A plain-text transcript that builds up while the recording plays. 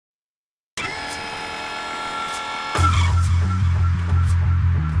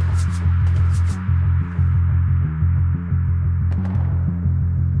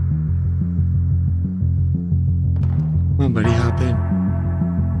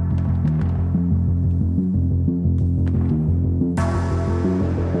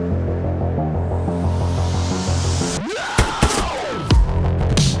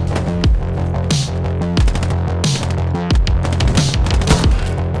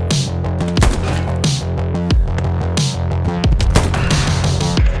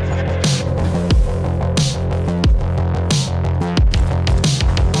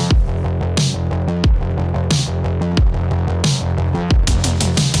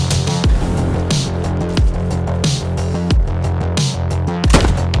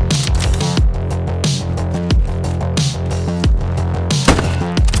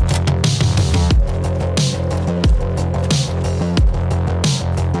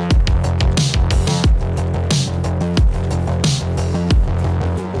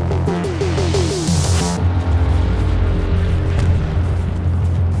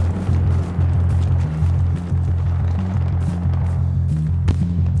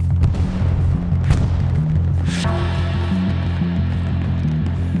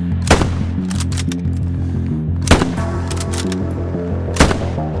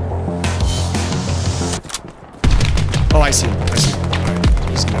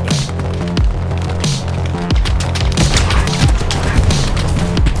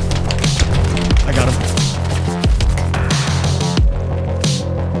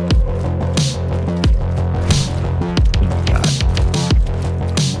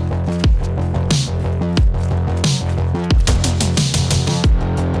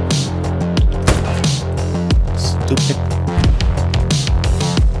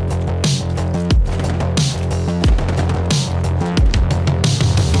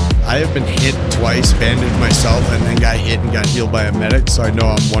I have been hit twice, bandaged myself, and then got hit and got healed by a medic, so I know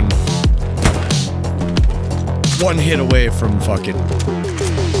I'm one hit away from fucking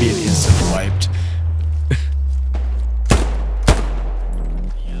being instantly wiped.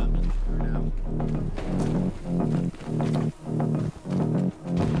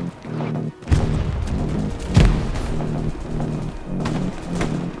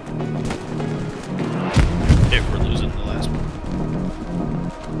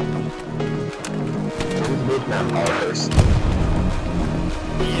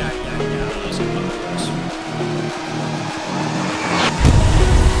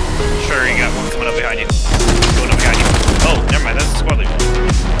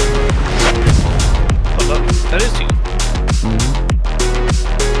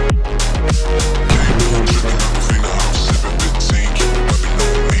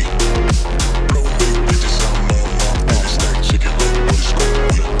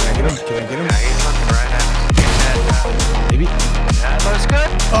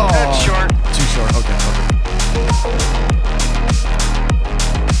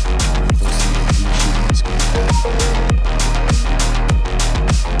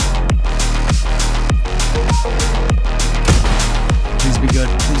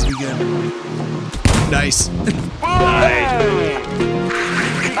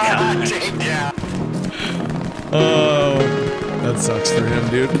 Oh, that sucks for him,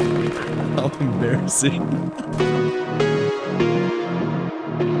 dude. How embarrassing.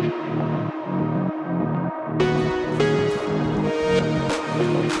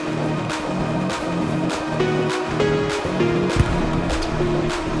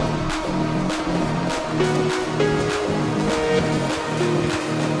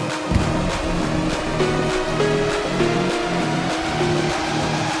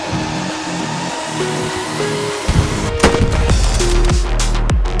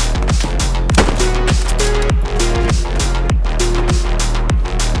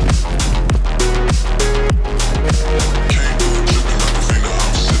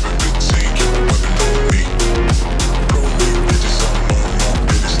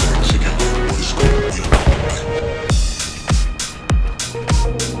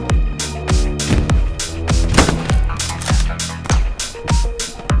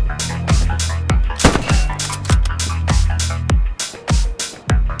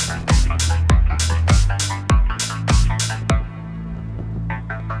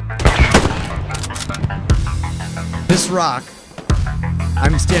 This rock,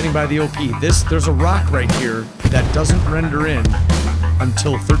 I'm standing by the OP. There's a rock right here that doesn't render in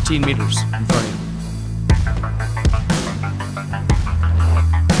until 13 meters in front of you.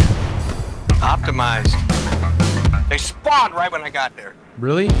 Optimized. They spawned right when I got there.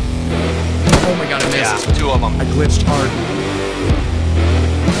 Really? Oh my god, I missed. Yeah, 2 of them. I glitched hard.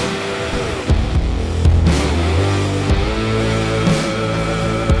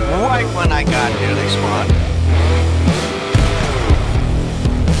 Right when I got there, they spawned.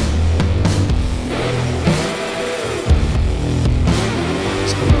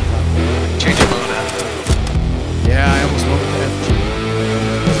 Change your mode out. Yeah, I almost went with the FG.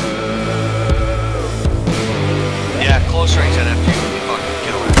 Yeah, close range at FG. Fucking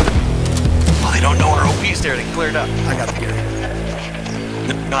get away. Oh, they don't know our OP's there. They cleared up. I got the gear.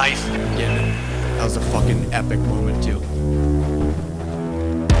 Nice. Getting it. That was a fucking epic moment, too.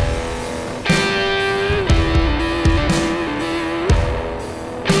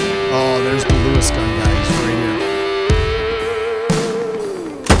 Oh, there's the Lewis gun guy. He's right here.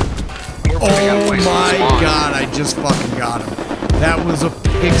 Oh my god, I just fucking got him. That was a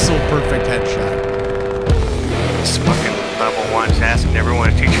pixel perfect headshot. This fucking level 1's asking everyone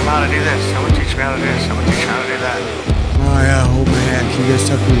to teach him how to do this. Someone teach me how to do this. Someone teach me how to do that. Oh yeah, hold my hand. Can you guys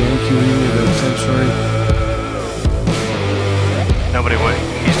tuck me in? Can you read me the temp story? Nobody would.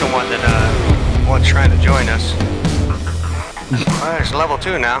 He's the one that was trying to join us. Well, there's level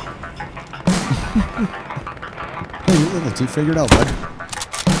 2 now. Hey, level 2 figured out, bud.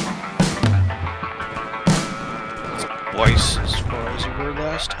 Twice as far as you were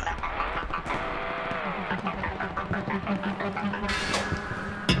last time.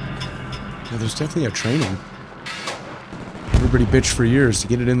 Yeah, there's definitely a training. Everybody bitched for years to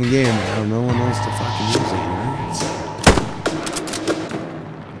get it in the game. I don't know, no one knows to fucking use it, you know?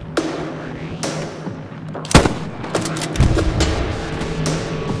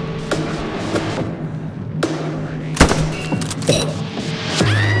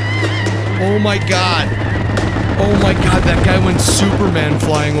 Oh my god! Oh my god, that guy went Superman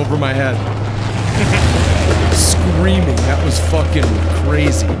flying over my head. Screaming, that was fucking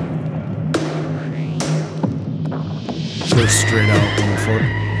crazy. Go straight out on the foot.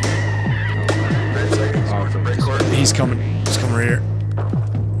 He's coming. He's coming right here.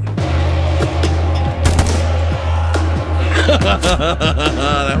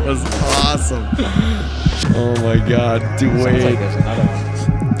 That was awesome. Oh my god, Dwayne.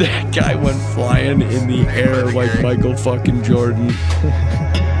 That guy went flying in the air like Michael fucking Jordan.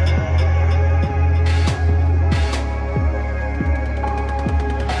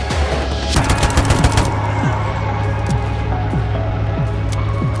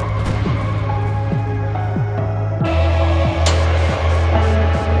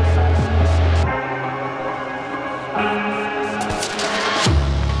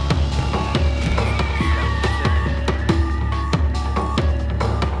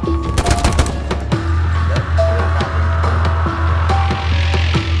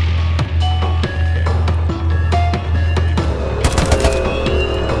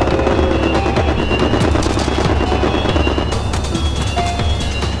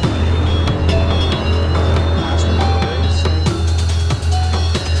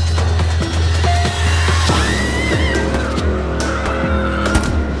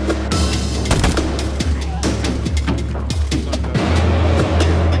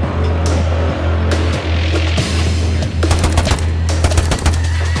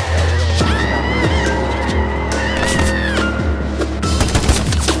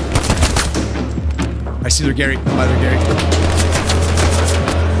 I see their Gary. By their Gary.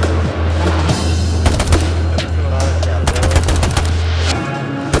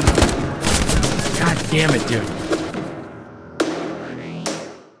 God damn it, dude.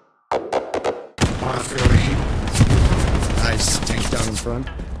 Nice. Tank down in front.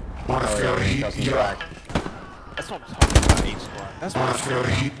 Wanna feel the heat? Yeah. That's what I'm talking about, H-Squad. That's Wanna feel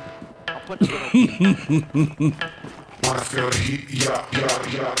the heat? I'll put you in Wanna feel the heat? Yeah.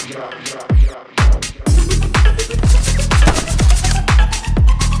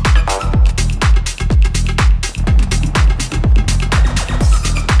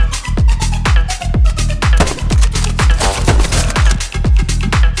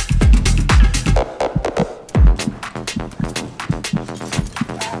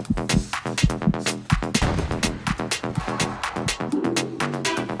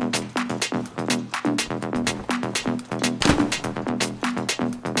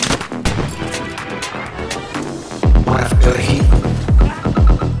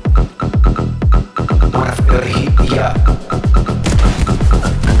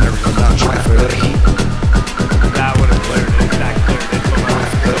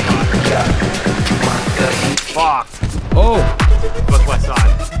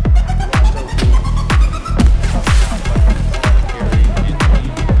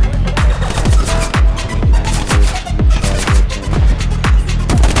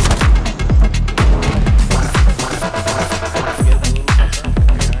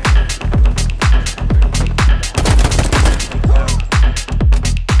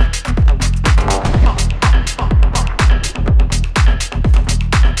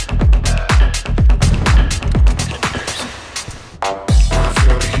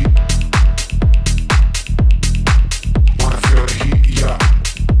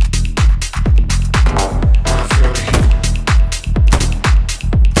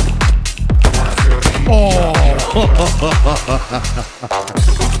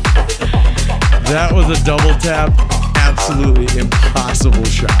 That was a double tap. Absolutely impossible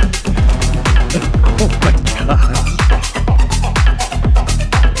shot. Oh my god.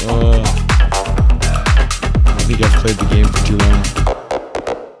 I think I've played the game for too long.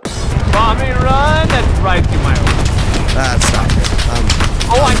 bombing run. That's right through my own. That's not good.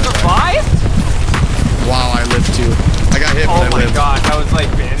 Oh, I survived? Wow, I lived too. I got hit, but I lived. Oh my gosh, I was like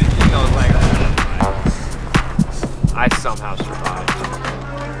bandaging. I was like, I somehow survived.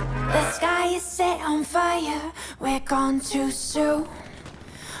 The sky is set on fire, we're gone too soon.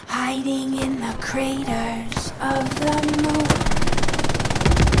 Hiding in the craters of the moon.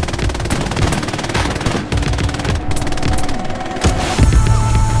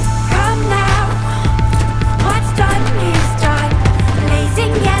 Come now, what's done is done.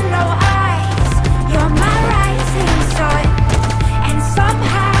 Blazing yellow eyes, you're my rising sun. And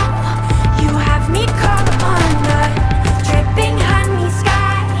somehow, you have me caught under dripping honey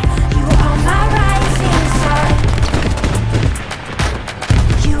sky. You are my rising sun.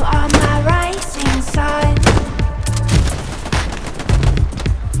 You are my rising sun.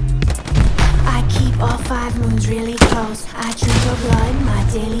 I keep all 5 moons really close. I drink your blood, my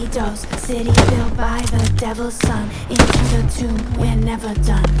daily dose. City built by the devil's son. Into the tomb, we're never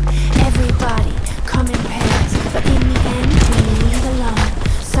done. Everybody come in pairs, but in the end we leave alone.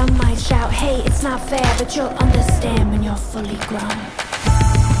 Some might shout, hey, it's not fair, but you'll understand when you're fully grown.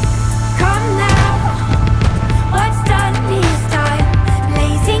 Come now, what's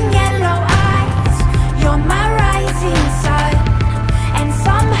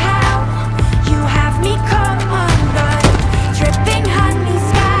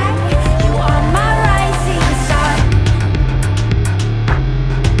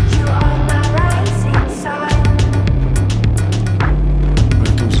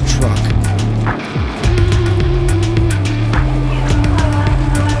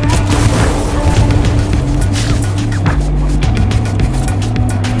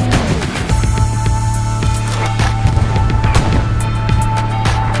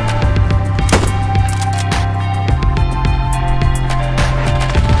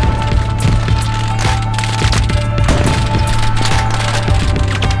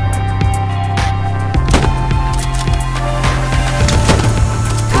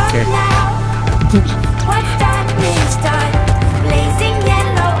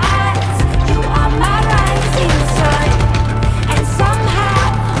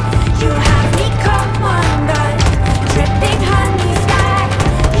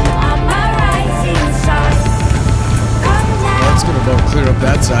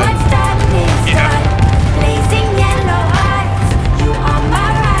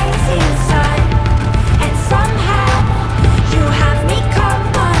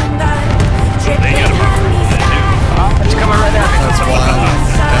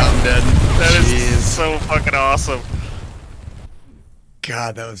awesome.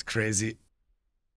 God, that was crazy.